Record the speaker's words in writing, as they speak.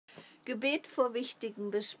Gebet vor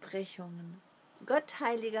wichtigen Besprechungen. Gott,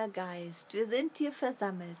 Heiliger Geist, wir sind hier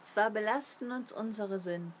versammelt, zwar belasten uns unsere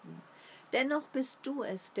Sünden, dennoch bist du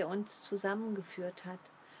es, der uns zusammengeführt hat.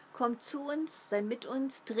 Komm zu uns, sei mit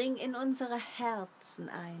uns, dring in unsere Herzen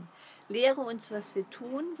ein. Lehre uns, was wir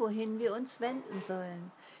tun, wohin wir uns wenden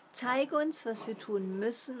sollen. Zeige uns, was wir tun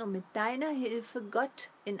müssen, um mit deiner Hilfe Gott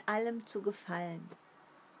in allem zu gefallen.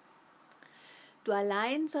 Du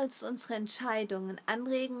allein sollst unsere Entscheidungen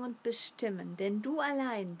anregen und bestimmen, denn du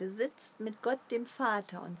allein besitzt mit Gott dem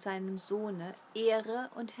Vater und seinem Sohne Ehre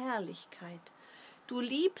und Herrlichkeit. Du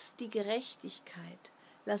liebst die Gerechtigkeit.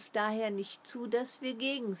 Lass daher nicht zu, dass wir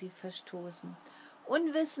gegen sie verstoßen.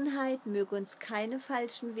 Unwissenheit möge uns keine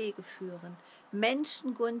falschen Wege führen,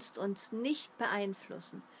 Menschengunst uns nicht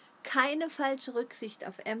beeinflussen, keine falsche Rücksicht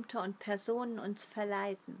auf Ämter und Personen uns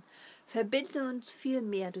verleiten. Verbinde uns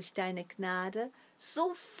vielmehr durch deine Gnade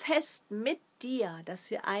so fest mit dir,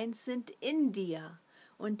 dass wir eins sind in dir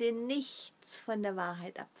und in nichts von der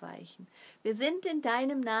Wahrheit abweichen. Wir sind in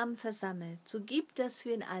deinem Namen versammelt, so gib, dass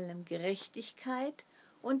wir in allem Gerechtigkeit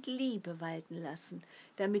und Liebe walten lassen,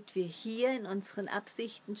 damit wir hier in unseren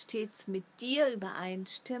Absichten stets mit dir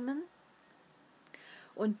übereinstimmen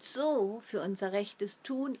und so für unser rechtes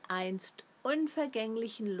Tun einst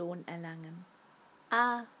unvergänglichen Lohn erlangen.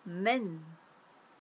 Amen.